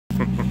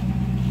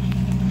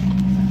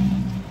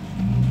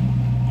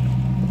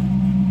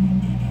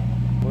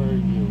Where are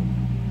you?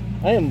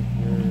 I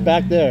am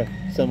back there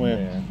somewhere.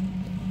 There.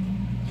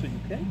 So you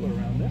can go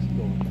around this and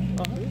go with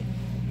that.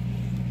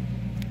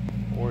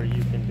 Or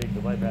you can take the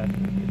bypass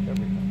and get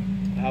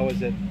everything. How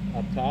is it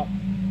up top?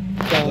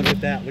 Look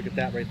at that. Look at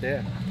that right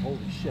there. Holy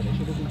shit, I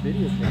should have been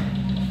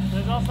videotaping.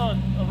 There's also a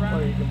Or you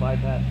round. can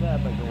bypass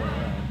that by going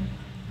around.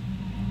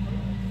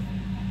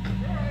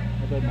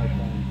 I bet my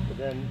phone. But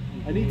then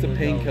you I can need some either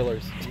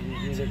painkillers. You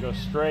can either go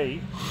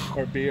straight.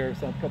 Or beer,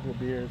 some couple of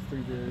beers,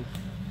 3 beers.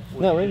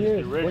 No, right which is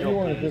here. the What do you original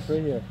want is piece, this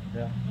right here.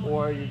 Yeah.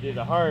 or you did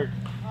a hard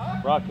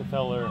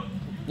Rockefeller.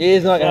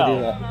 He's not gonna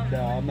do No. that.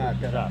 No, I'm not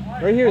gonna.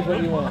 shot. Right here is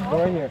what you want.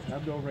 Go right here. I'll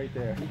go right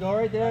there. You go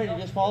right there, you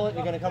just follow it,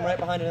 you're gonna come right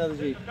behind another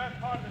Jeep.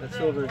 That's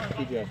silver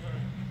TJ.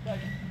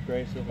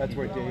 Gray silver. That's TJ.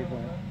 where Dave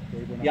went.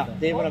 Dave went up Yeah, there.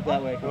 Dave went up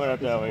that way. He went up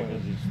that way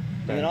because he's.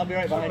 And then I'll be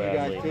right behind you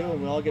guys badly. too,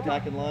 and we'll all get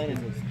back in line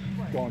and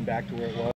Going back to where it was.